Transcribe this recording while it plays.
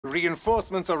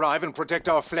Reinforcements arrive and protect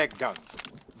our flag guns.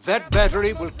 That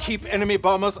battery will keep enemy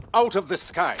bombers out of the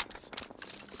skies.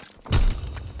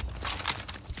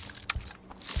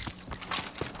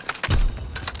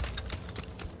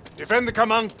 Defend the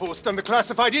command post and the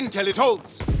classified intel it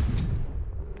holds.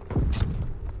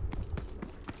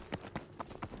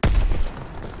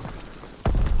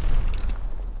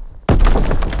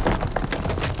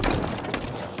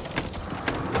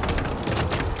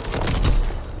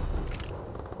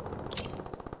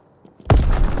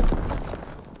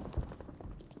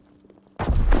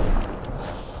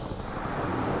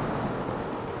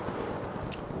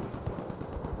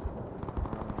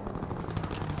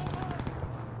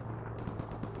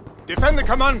 Defend the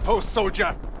command post,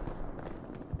 soldier!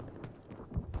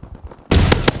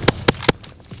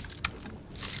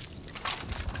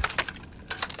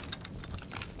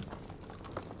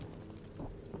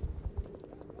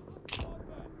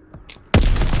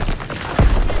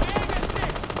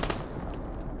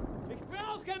 Ich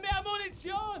brauche mehr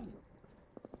Munition!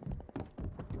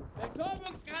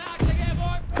 Betäubungsgranate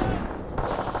geworfen!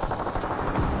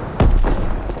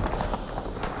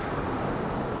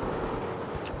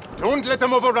 Don't let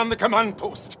them overrun the command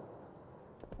post!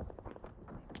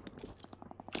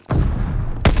 They're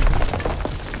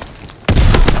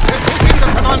taking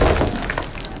the command post!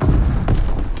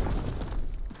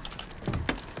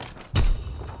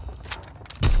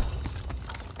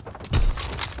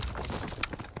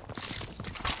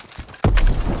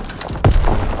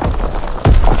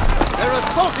 They're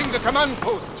assaulting the command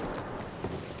post!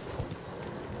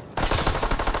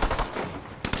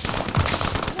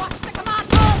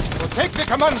 Take the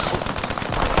command post!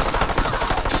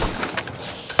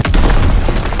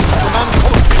 Command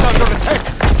post is under attack!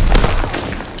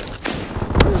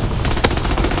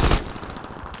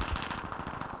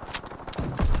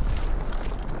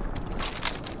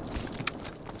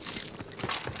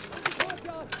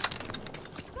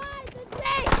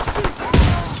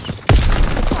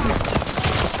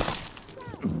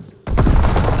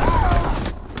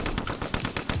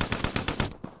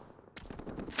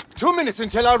 Two minutes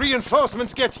until our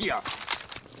reinforcements get here.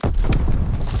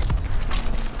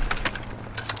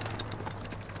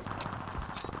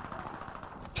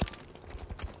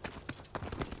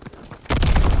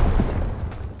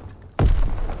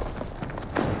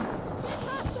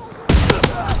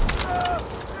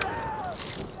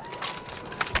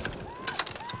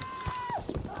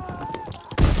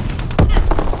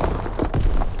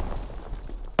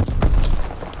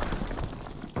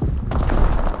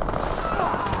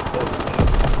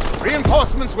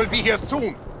 Reinforcements will be here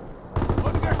soon.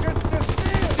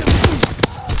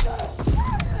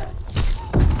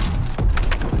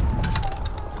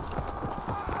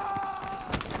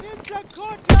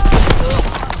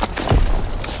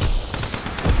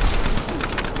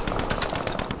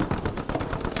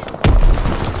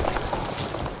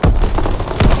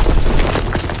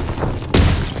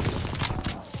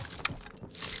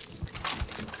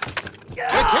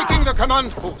 We're taking the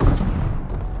command post.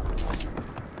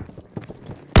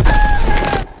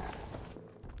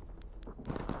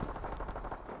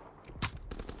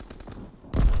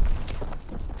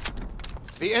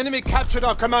 The enemy captured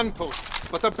our command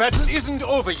post, but the battle isn't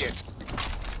over yet.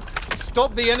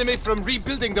 Stop the enemy from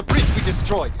rebuilding the bridge we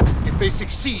destroyed. If they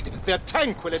succeed, their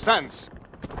tank will advance.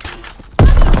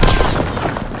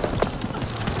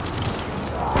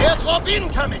 Airdrop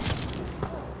incoming!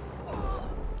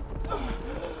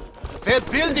 They're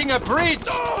building a bridge!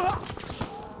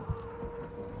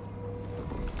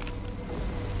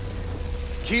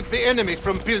 Keep the enemy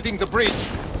from building the bridge.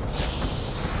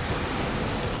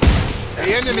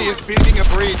 The enemy is building a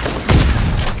bridge.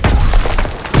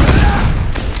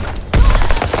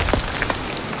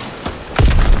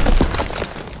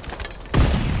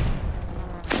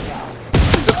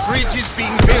 The bridge is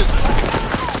being built.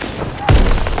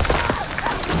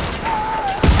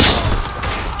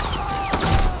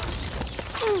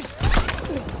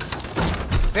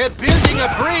 They're building a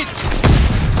bridge.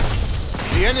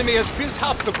 The enemy has built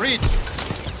half the bridge.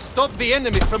 Stop the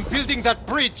enemy from building that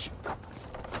bridge.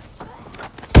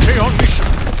 Stay on mission!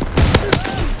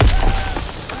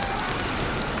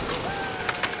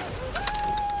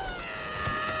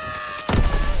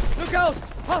 Look out!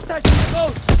 Hostiles on the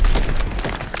road!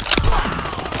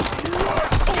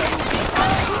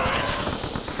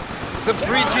 The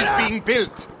bridge is being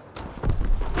built!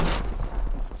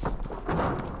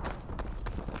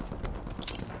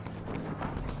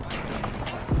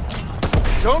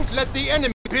 Don't let the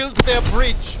enemy build their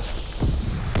bridge!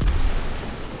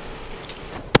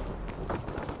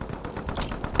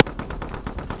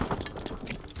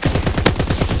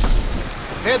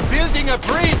 They're building building a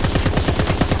bridge!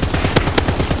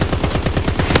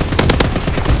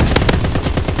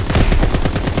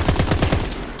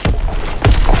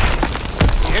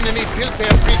 The enemy built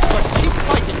their bridge, but keep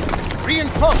fighting.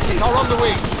 Reinforcements are on the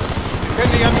way.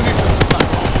 Defend the ammunition supply.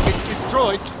 If it's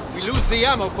destroyed, we lose the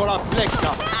ammo for our flag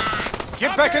guns.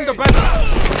 Get back in the battle!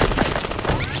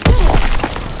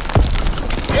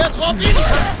 Airdrop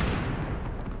incoming!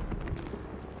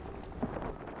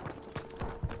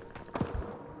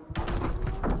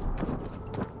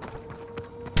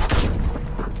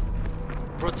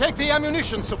 Protect the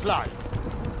ammunition supply.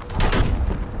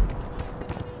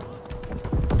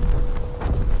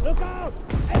 Look out!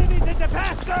 Enemies in the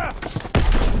pasture!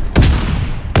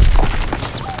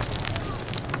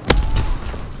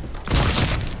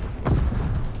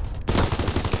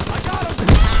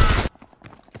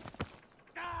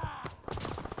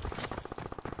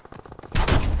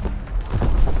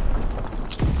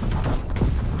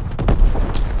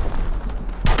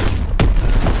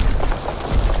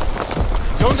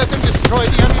 Don't let them destroy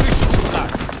the ammunition supply.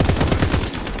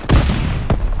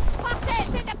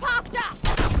 Hostiles in the pasture!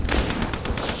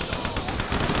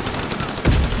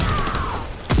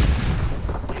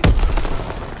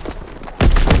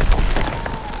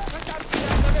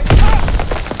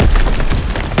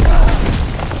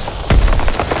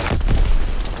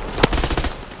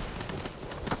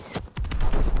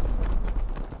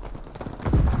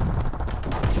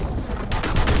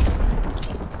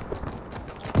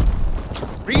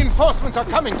 Reinforcements are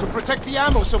coming to protect the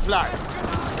ammo supply.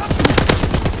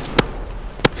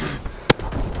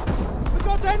 We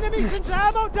got enemies in the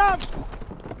ammo dump!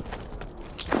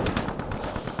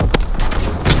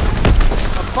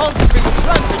 A bomb's been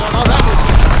planted on our ammo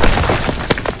supply.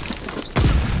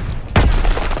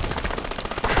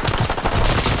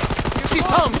 You've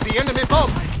disarmed the enemy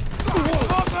bomb.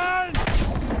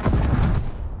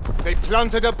 They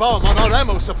planted a bomb on our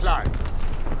ammo supply.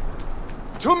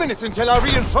 2 minutes until our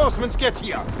reinforcements get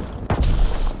here.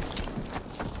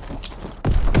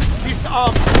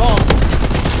 Disarm the bomb.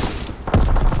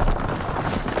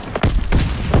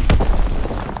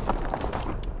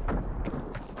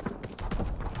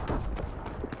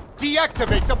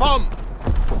 Deactivate the bomb.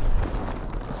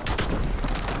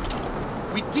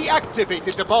 We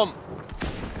deactivated the bomb.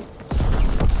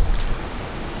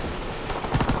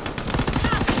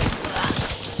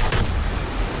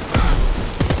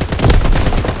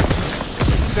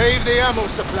 Save the ammo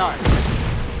supply.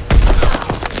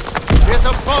 There's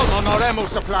a bomb on our ammo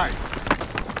supply.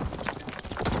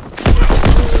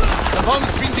 The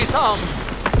bomb's been disarmed.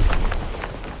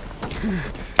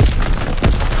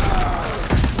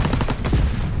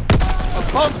 A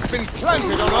bomb's been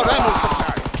planted on our ammo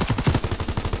supply.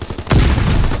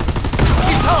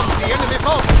 Disarm the enemy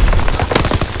bomb.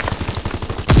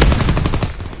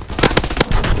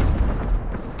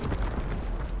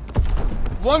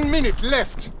 1 minute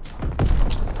left.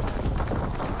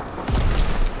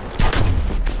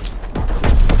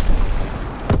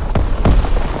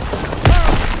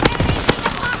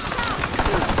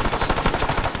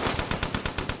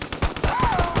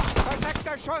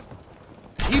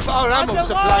 Keep our ammo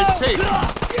supply safe.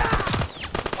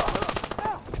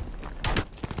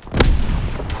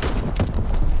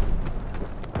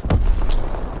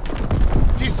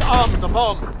 Disarm the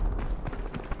bomb.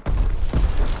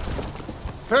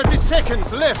 30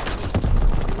 seconds left.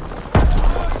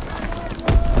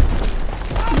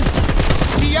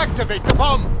 Deactivate the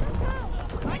bomb.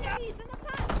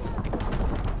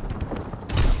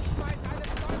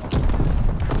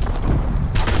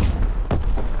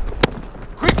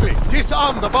 Quickly,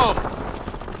 disarm the bomb.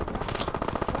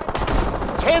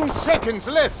 10 seconds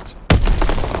left.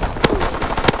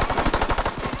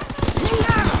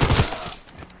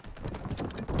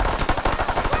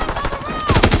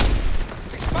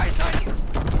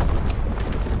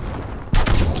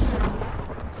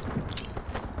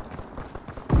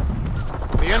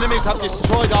 The enemies have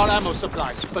destroyed our ammo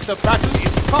supply, but the battle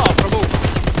is far from over.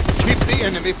 Keep the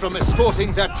enemy from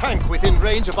escorting their tank within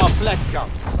range of our flak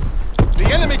guns.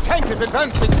 The enemy tank is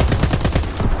advancing.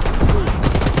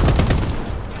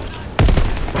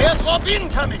 Airdrop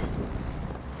incoming!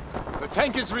 The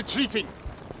tank is retreating.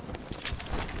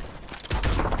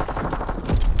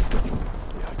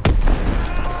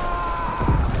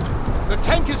 The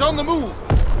tank is on the move.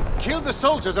 Kill the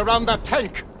soldiers around that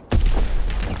tank.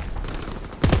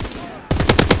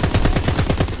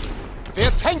 Their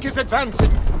tank is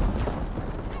advancing.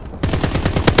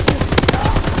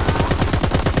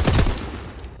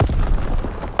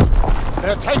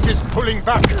 Their tank is pulling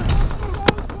back.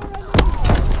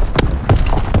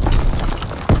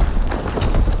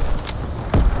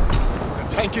 The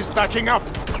tank is backing up.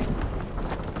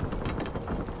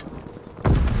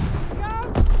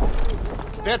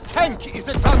 Their tank is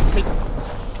advancing.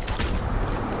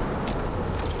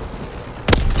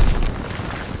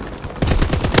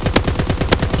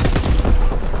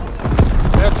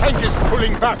 Their tank is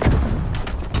pulling back.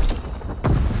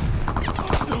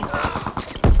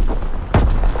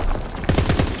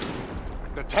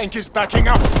 The tank is backing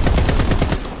up.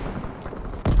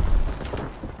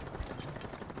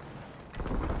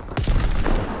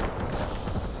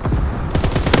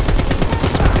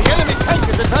 The enemy tank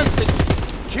is advancing.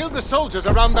 Kill the soldiers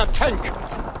around that tank.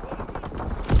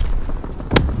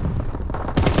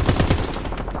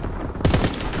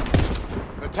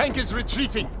 The tank is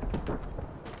retreating.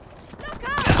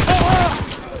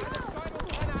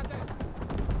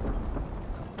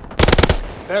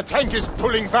 Their tank is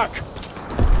pulling back.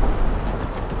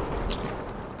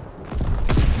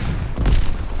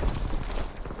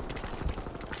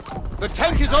 The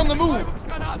tank is on the move.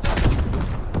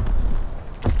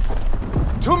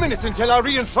 2 minutes until our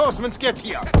reinforcements get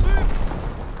here. The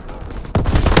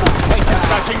tank is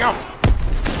backing up.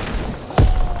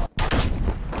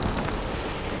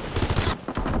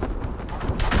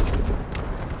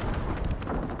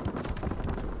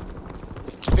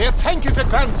 Their tank is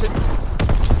advancing.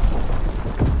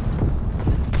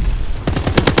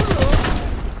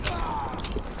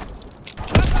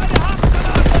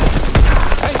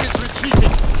 Tank is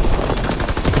retreating.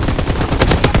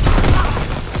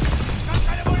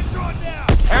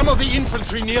 Hammer the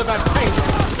infantry near that tank.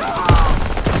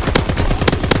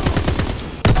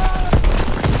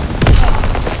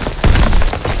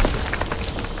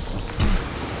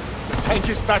 The tank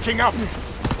is backing up.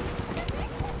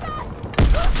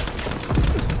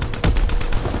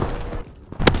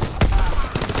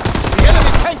 The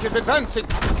enemy tank is advancing.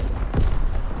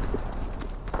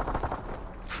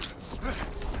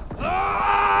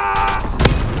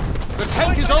 The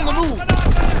tank is on the move.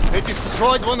 They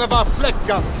destroyed one of our flak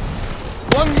guns.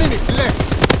 1 minute left.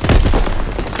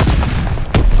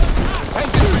 The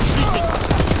tank is retreating.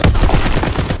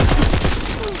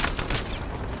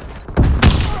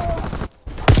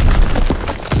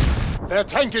 Their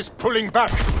tank is pulling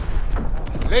back.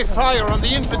 Lay fire on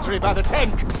the infantry by the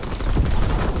tank.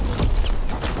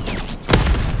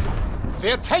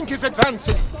 Their tank is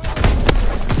advancing.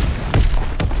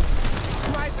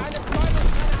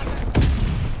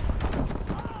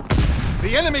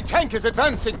 The enemy tank is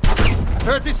advancing.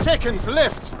 30 seconds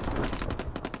left.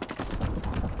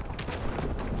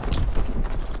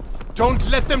 Don't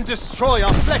let them destroy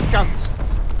our flak guns.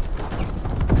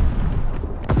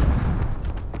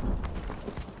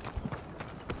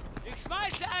 Ich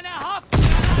schmeiße eine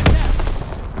Haftgranate!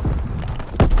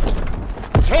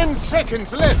 10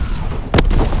 seconds left.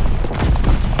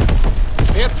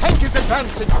 Their tank is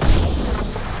advancing.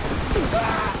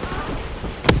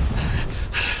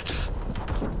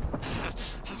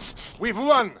 We've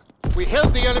won! We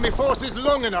held the enemy forces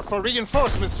long enough for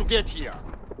reinforcements to get here.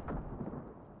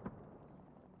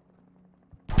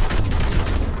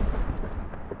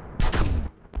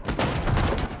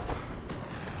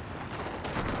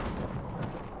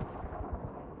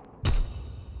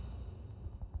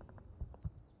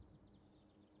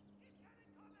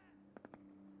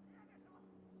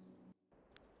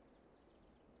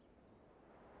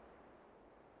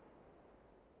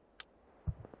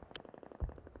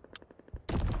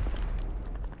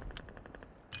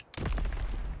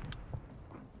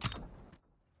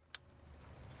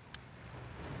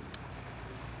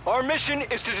 Our mission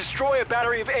is to destroy a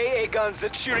battery of AA guns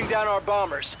that's shooting down our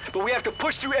bombers. But we have to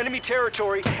push through enemy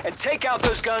territory and take out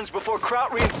those guns before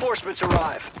Kraut reinforcements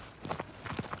arrive.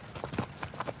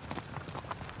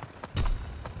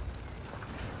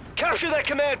 Capture that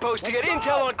command post to get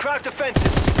intel on Kraut defenses.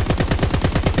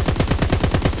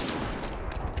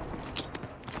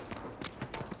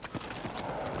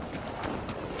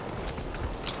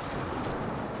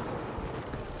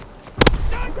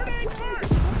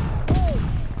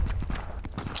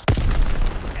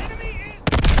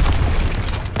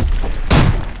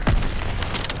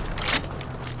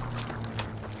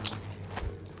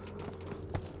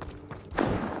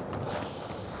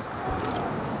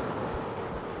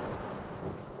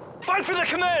 Fight for the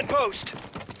command post!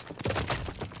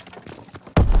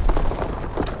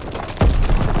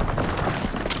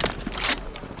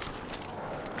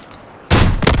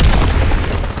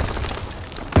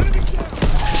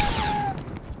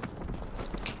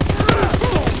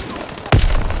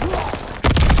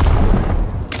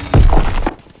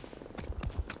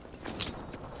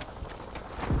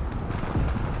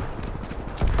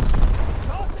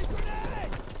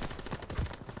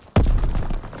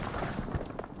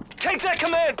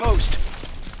 command post!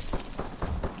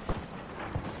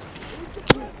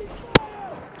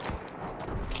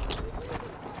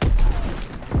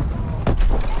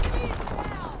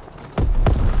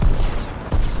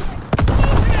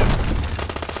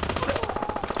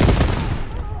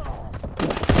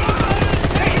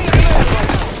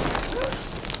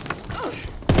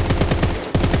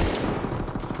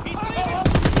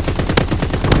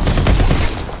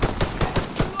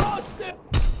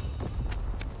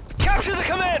 Capture the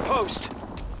command post!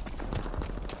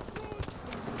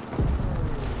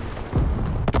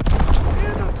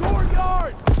 In the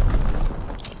courtyard!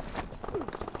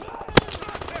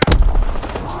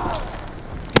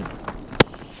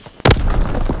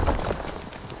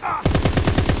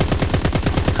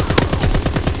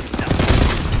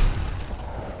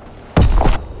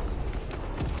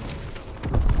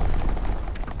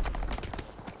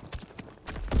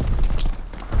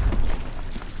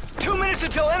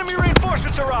 Until enemy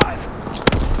reinforcements arrive.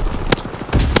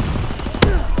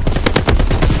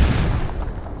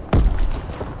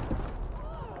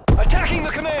 Attacking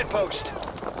the command post.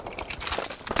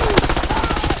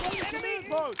 Enemy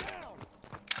post!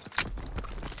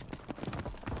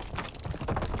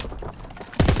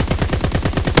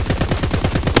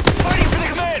 Fighting for the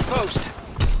command post.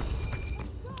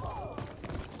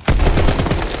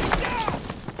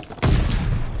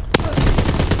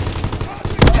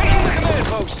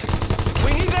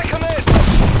 We need that command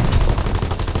post!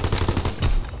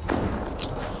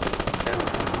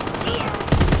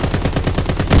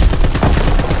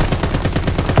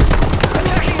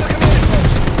 Attacking the command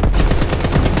post!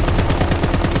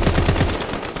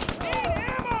 Need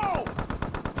ammo!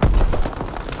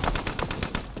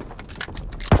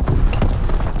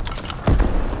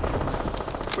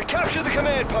 We capture the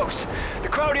command post. The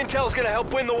crowd intel is gonna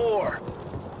help win the war.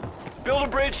 Build a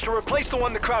bridge to replace the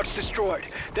one the Kraut's destroyed.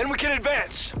 Then we can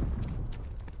advance.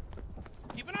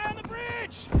 Keep an eye on the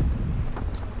bridge!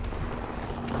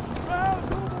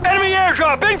 Enemy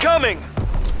airdrop incoming!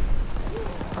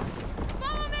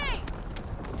 Follow me!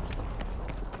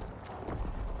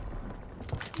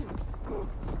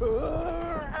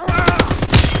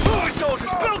 Moving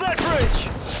soldiers, build that bridge!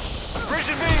 Bridge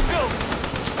is being built.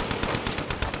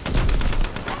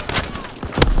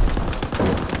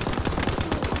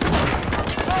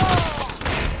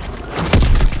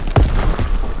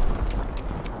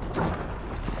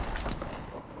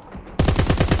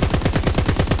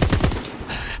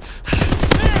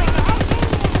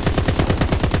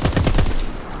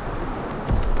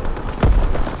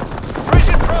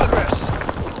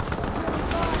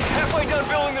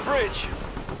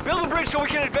 Build the bridge so we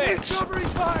can advance. Covering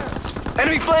fire!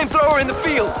 Enemy flamethrower in the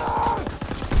field.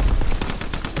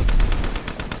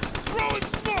 Throwing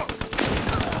smoke!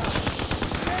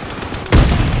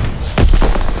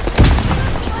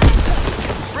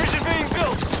 Bridge is being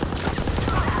built.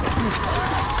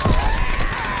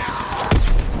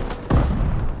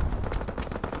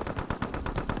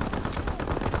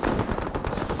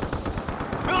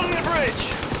 Building the bridge.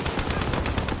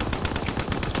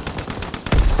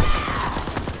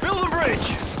 Bridge!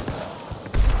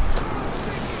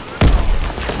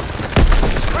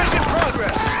 Bridge in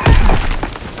progress!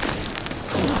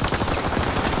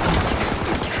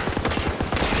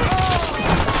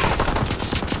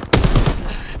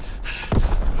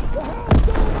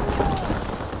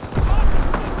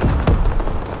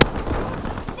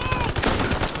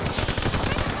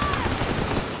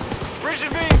 Bridge is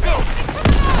being built!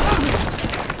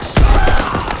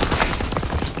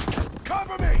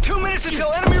 Cover me! 2 minutes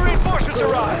until enemy reinforcements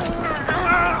arrive!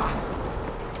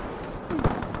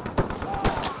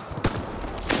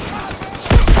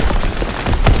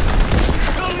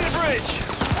 Building the bridge!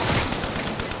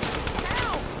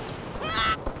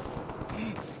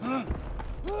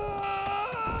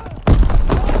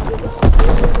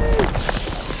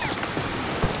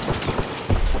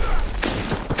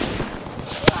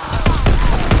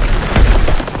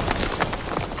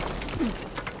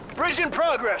 Bridge in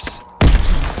progress!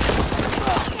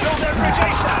 Build that bridge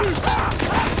ASAP!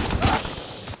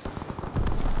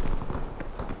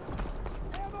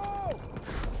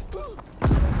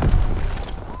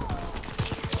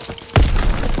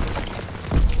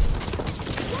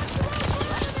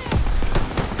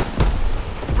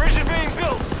 Bridge is being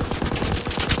built!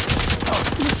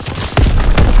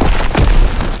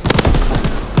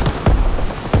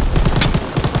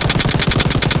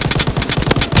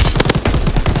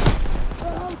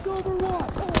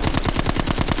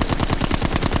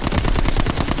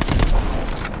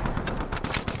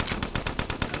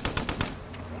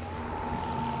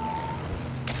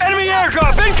 Enemy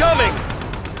airdrop incoming!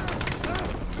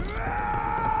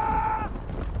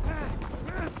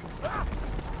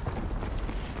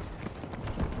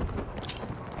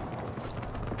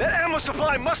 ammo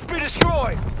supply must be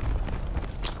destroyed!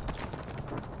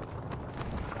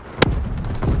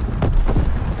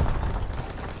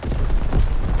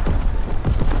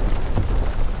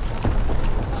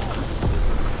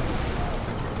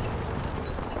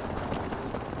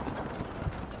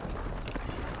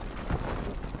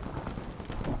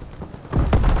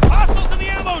 Hostiles in the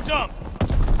ammo dump!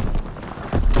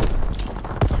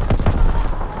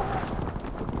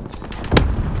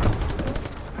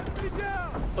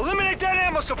 Eliminate that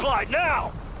ammo supply,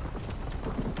 now!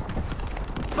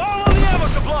 Follow the ammo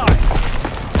supply!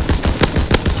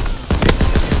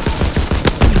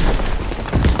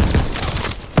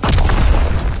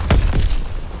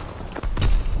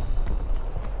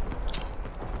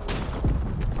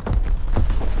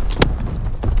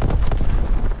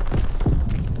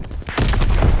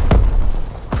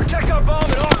 Protect our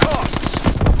bomb at all costs!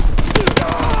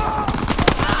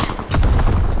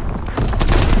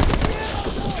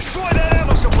 Destroy that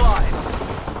ammo supply!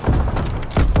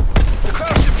 The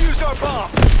Krauts defused our bomb!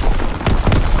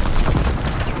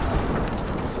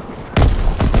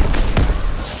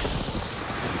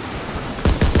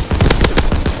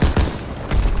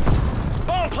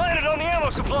 Bomb planted on the ammo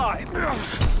supply!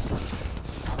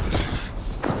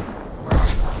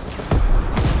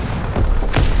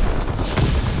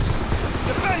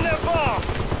 Defend that bomb!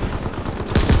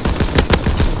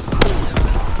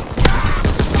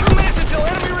 2 minutes until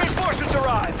enemy reinforcements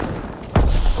arrive!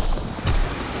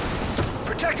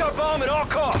 Protect our bomb at all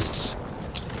costs!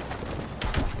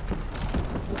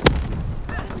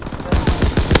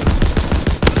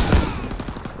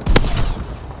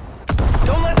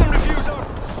 Don't let them defuse our...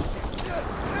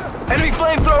 Enemy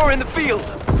flamethrower in the field!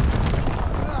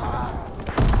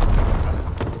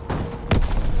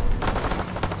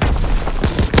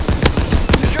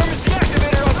 The Germans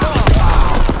deactivated our bomb!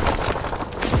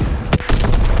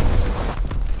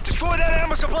 Destroy that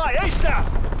ammo supply, ASAP!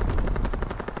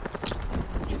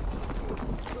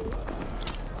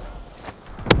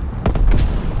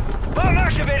 Bomb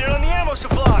activated on the ammo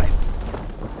supply!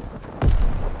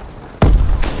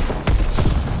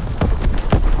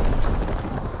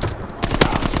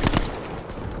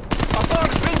 Our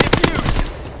bomb's been defused!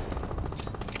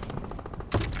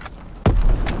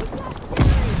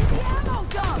 The ammo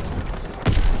dump!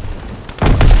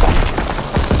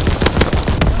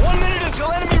 1 minute until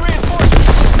enemy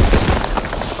reinforcements!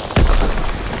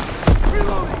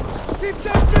 Reloading! Keep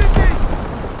them busy!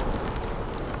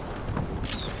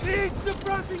 Need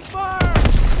suppressing fire!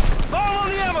 Bomb on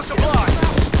the ammo supply!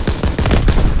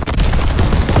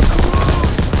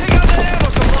 Take out that ammo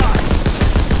supply!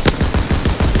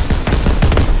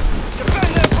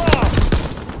 Defend that bomb!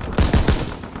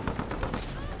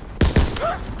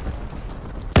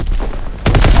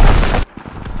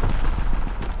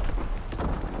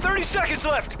 30 seconds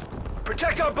left!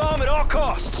 Protect our bomb at all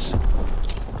costs!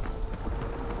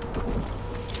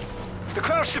 The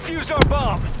Krauts defused our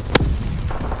bomb!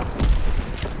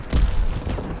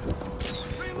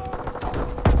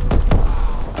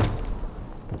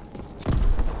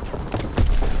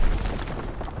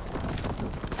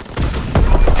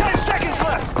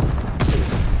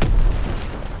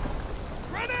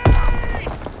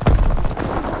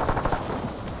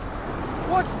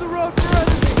 Watch the road for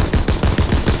enemy!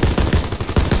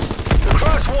 The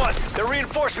Krauts won! Their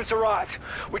reinforcements arrived.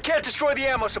 We can't destroy the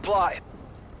ammo supply.